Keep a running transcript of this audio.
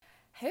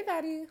Hey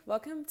baddie,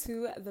 welcome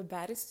to the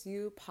Baddest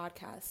You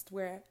podcast,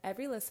 where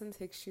every listen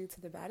takes you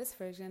to the baddest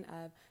version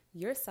of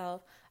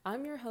yourself.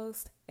 I'm your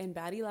host and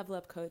baddie level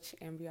up coach,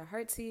 Ambria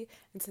Harty,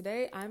 and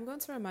today I'm going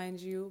to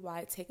remind you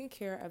why taking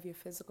care of your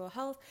physical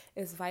health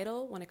is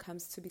vital when it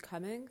comes to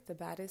becoming the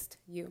baddest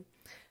you.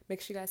 Make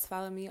sure you guys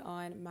follow me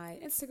on my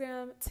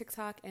Instagram,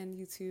 TikTok, and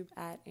YouTube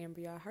at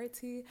Ambria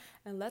Harty,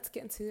 and let's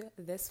get into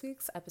this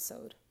week's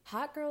episode.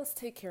 Hot girls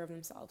take care of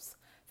themselves.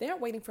 They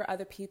aren't waiting for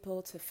other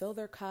people to fill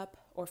their cup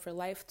or for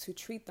life to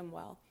treat them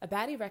well. A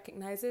baddie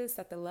recognizes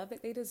that the love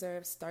that they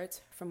deserve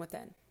starts from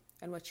within,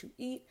 and what you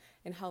eat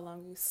and how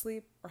long you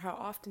sleep or how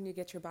often you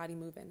get your body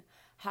moving.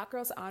 Hot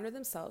girls honor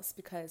themselves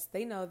because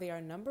they know they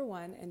are number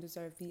one and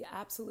deserve the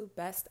absolute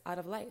best out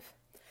of life.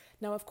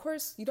 Now, of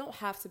course, you don't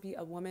have to be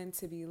a woman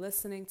to be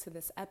listening to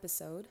this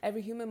episode.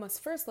 Every human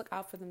must first look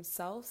out for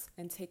themselves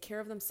and take care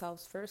of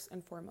themselves first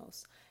and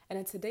foremost. And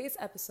in today's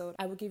episode,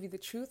 I will give you the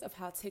truth of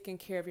how taking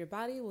care of your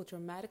body will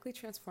dramatically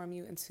transform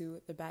you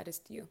into the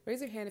baddest you. Raise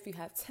your hand if you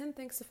have 10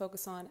 things to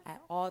focus on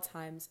at all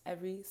times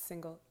every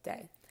single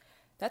day.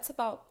 That's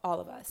about all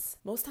of us.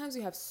 Most times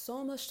we have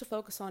so much to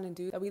focus on and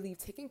do that we leave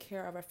taking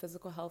care of our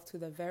physical health to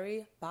the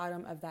very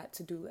bottom of that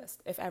to-do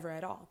list, if ever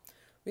at all.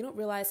 We don't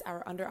realize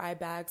our under-eye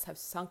bags have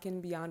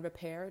sunken beyond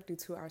repair due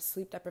to our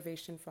sleep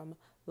deprivation from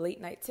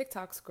late-night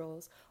TikTok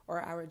scrolls,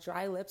 or our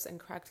dry lips and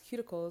cracked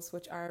cuticles,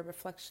 which are a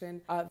reflection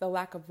of the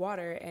lack of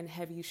water and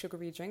heavy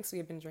sugary drinks we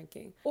have been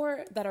drinking,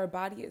 or that our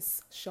body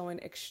is showing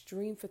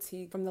extreme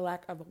fatigue from the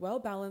lack of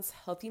well-balanced,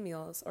 healthy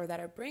meals, or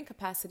that our brain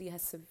capacity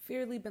has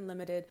severely been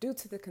limited due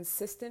to the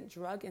consistent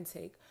drug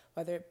intake,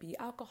 whether it be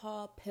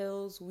alcohol,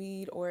 pills,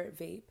 weed, or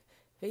vape.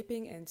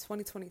 Vaping in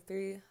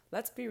 2023,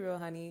 let's be real,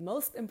 honey.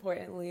 Most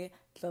importantly,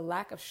 the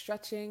lack of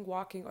stretching,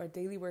 walking, or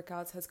daily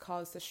workouts has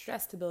caused the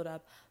stress to build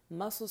up,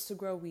 muscles to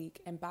grow weak,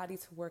 and body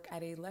to work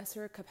at a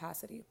lesser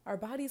capacity. Our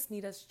bodies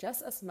need us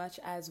just as much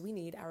as we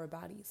need our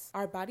bodies.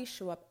 Our bodies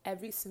show up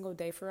every single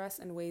day for us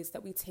in ways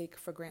that we take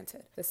for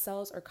granted. The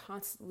cells are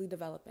constantly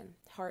developing,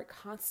 heart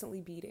constantly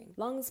beating,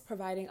 lungs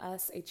providing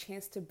us a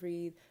chance to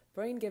breathe,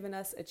 brain giving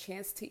us a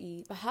chance to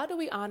eat. But how do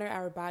we honor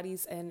our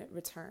bodies in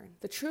return?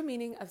 The true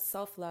meaning of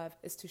self-love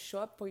is to show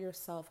up for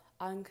yourself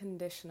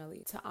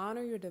unconditionally, to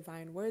honor your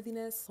divine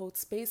worthiness, hold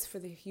space for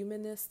the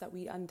humanness that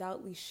we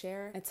undoubtedly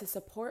share, and to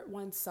support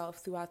oneself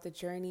throughout the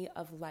journey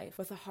of life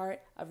with a heart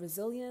of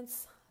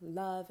resilience,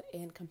 love,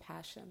 and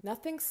compassion.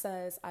 Nothing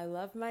says I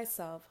love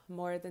myself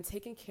more than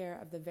taking care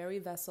of the very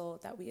vessel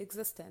that we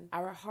exist in.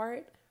 Our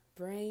heart,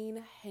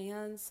 brain,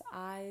 hands,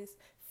 eyes,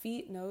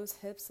 feet, nose,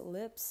 hips,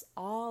 lips,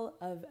 all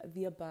of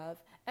the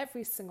above.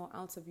 Every single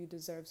ounce of you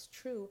deserves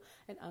true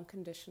and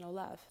unconditional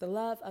love. The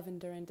love of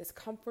enduring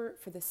discomfort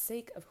for the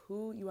sake of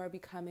who you are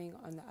becoming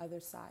on the other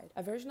side.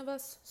 A version of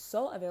us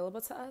so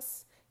available to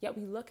us, yet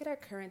we look at our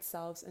current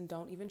selves and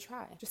don't even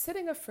try. Just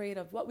sitting afraid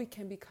of what we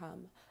can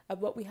become,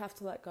 of what we have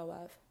to let go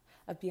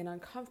of being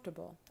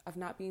uncomfortable, of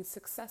not being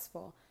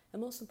successful,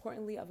 and most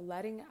importantly, of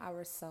letting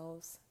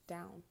ourselves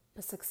down.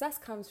 But success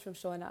comes from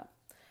showing up.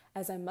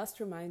 As I must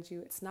remind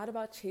you, it's not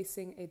about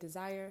chasing a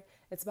desire,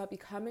 it's about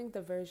becoming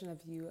the version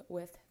of you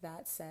with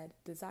that said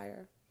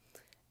desire.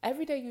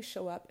 Every day you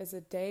show up is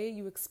a day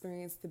you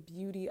experience the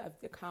beauty of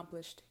the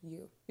accomplished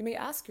you. You may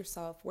ask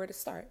yourself where to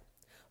start.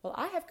 Well,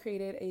 I have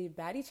created a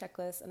baddie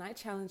checklist, and I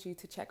challenge you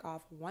to check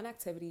off one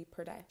activity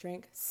per day.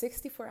 Drink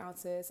 64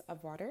 ounces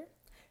of water,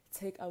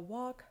 take a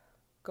walk,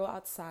 go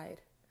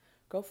outside,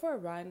 go for a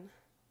run,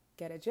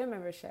 get a gym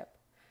membership.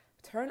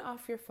 Turn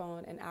off your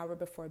phone an hour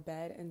before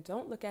bed and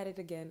don't look at it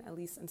again at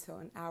least until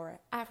an hour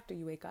after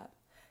you wake up.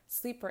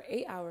 Sleep for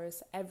 8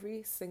 hours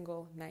every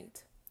single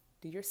night.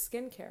 Do your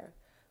skincare.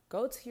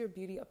 Go to your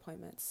beauty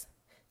appointments.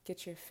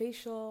 Get your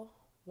facial,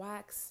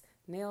 wax,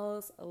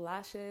 nails,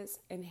 lashes,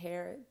 and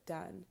hair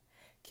done.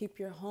 Keep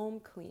your home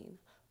clean.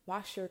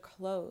 Wash your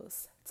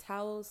clothes,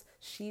 towels,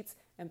 sheets,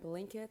 and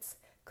blankets.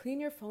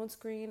 Clean your phone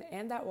screen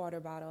and that water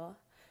bottle.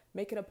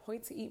 Make it a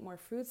point to eat more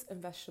fruits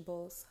and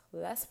vegetables,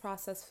 less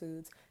processed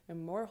foods,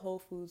 and more whole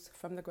foods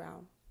from the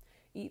ground.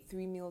 Eat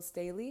 3 meals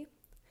daily.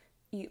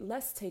 Eat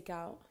less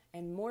takeout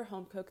and more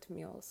home-cooked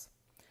meals.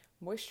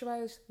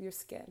 Moisturize your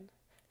skin.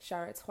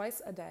 Shower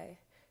twice a day.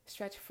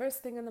 Stretch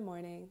first thing in the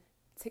morning.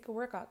 Take a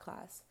workout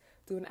class.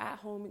 Do an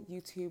at-home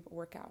YouTube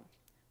workout.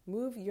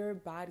 Move your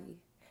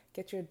body.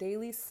 Get your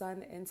daily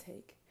sun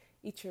intake.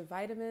 Eat your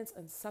vitamins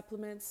and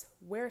supplements.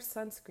 Wear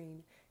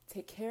sunscreen.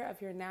 Take care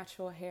of your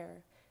natural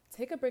hair.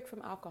 Take a break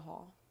from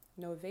alcohol.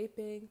 No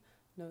vaping,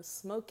 no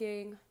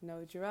smoking,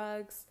 no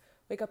drugs.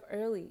 Wake up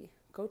early.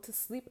 Go to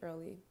sleep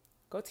early.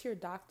 Go to your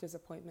doctor's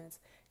appointments.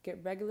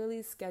 Get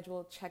regularly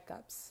scheduled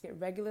checkups. Get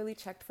regularly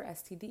checked for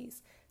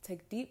STDs.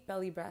 Take deep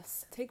belly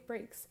breaths. Take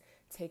breaks.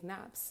 Take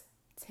naps.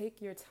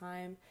 Take your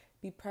time.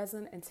 Be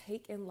present and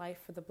take in life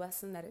for the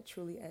blessing that it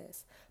truly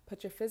is.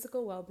 Put your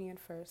physical well-being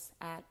first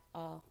at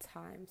all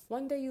times.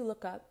 One day you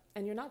look up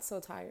and you're not so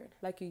tired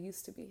like you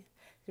used to be.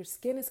 Your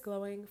skin is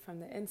glowing from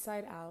the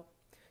inside out.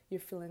 You're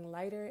feeling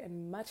lighter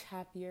and much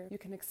happier. You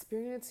can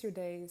experience your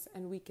days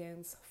and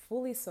weekends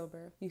fully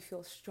sober. You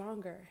feel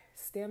stronger,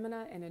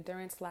 stamina and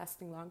endurance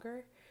lasting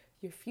longer.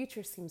 Your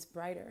future seems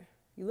brighter.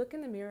 You look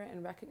in the mirror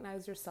and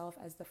recognize yourself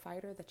as the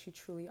fighter that you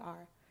truly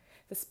are.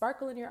 The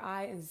sparkle in your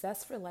eye and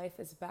zest for life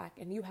is back,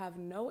 and you have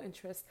no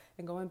interest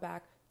in going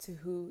back to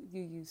who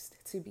you used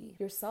to be.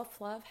 Your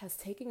self-love has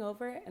taken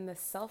over, and the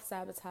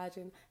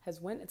self-sabotaging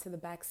has went into the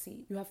back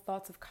seat. You have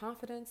thoughts of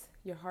confidence,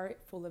 your heart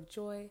full of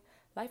joy.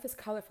 Life is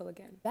colorful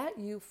again. That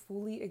you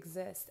fully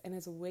exists and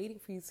is waiting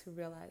for you to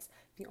realize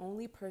the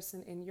only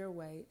person in your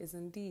way is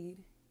indeed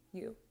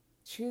you.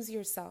 Choose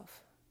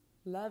yourself.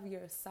 Love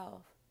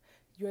yourself.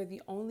 You're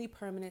the only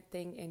permanent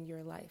thing in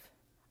your life.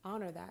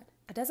 Honor that.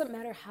 It doesn't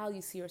matter how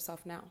you see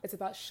yourself now. It's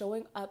about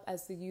showing up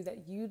as the you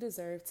that you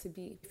deserve to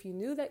be. If you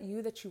knew that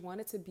you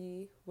wanted to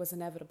be was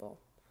inevitable,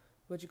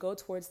 would you go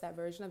towards that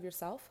version of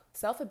yourself?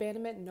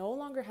 Self-abandonment no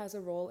longer has a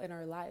role in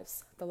our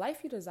lives. The life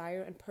you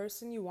desire and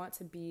person you want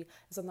to be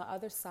is on the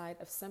other side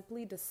of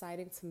simply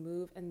deciding to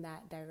move in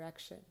that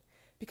direction.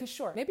 Because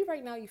sure, maybe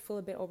right now you feel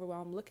a bit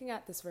overwhelmed looking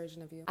at this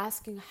version of you,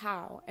 asking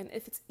how and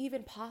if it's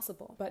even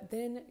possible. But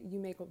then you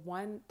make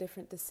one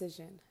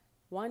decision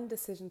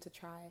to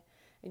try.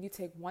 And you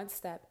take one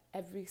step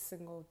every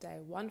single day,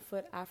 one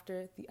foot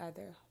after the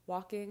other,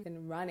 walking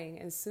and running,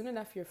 and soon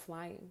enough you're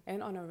flying.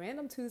 And on a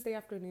random Tuesday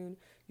afternoon,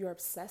 you're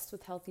obsessed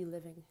with healthy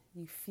living.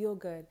 You feel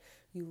good,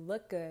 you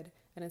look good,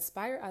 and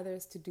inspire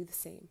others to do the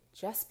same,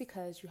 just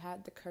because you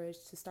had the courage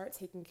to start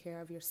taking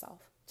care of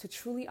yourself, to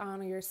truly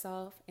honor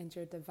yourself and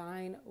your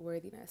divine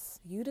worthiness.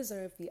 You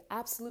deserve the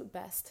absolute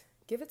best.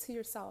 Give it to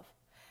yourself.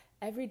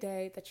 Every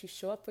day that you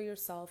show up for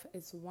yourself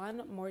is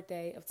one more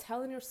day of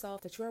telling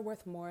yourself that you are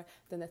worth more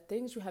than the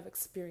things you have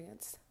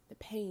experienced. The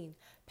pain,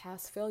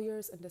 past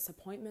failures and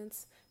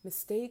disappointments,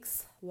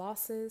 mistakes,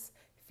 losses,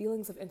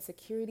 feelings of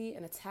insecurity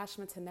and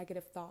attachment to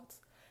negative thoughts.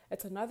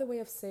 It's another way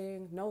of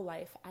saying, no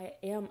life, I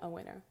am a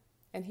winner.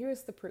 And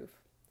here's the proof.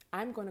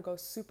 I'm going to go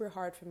super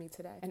hard for me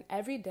today. And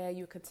every day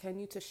you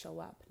continue to show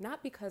up,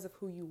 not because of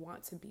who you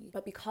want to be,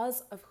 but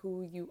because of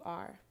who you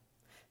are.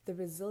 The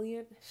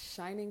resilient,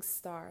 shining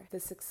star, the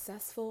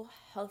successful,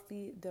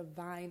 healthy,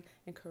 divine,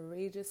 and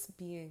courageous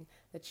being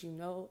that you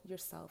know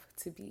yourself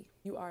to be.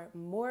 You are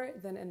more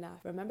than enough.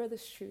 Remember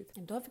this truth.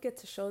 And don't forget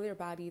to show your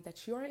body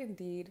that you are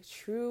indeed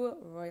true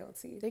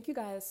royalty. Thank you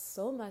guys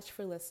so much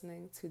for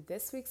listening to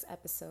this week's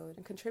episode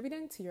and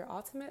contributing to your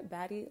ultimate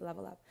baddie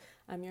level up.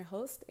 I'm your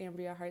host,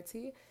 Ambria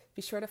Harty.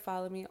 Be sure to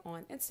follow me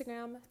on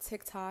Instagram,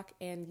 TikTok,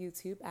 and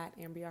YouTube at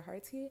Ambria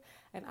Harty.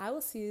 And I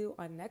will see you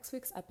on next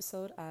week's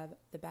episode of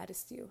The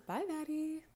Baddest You. Bye, baddie.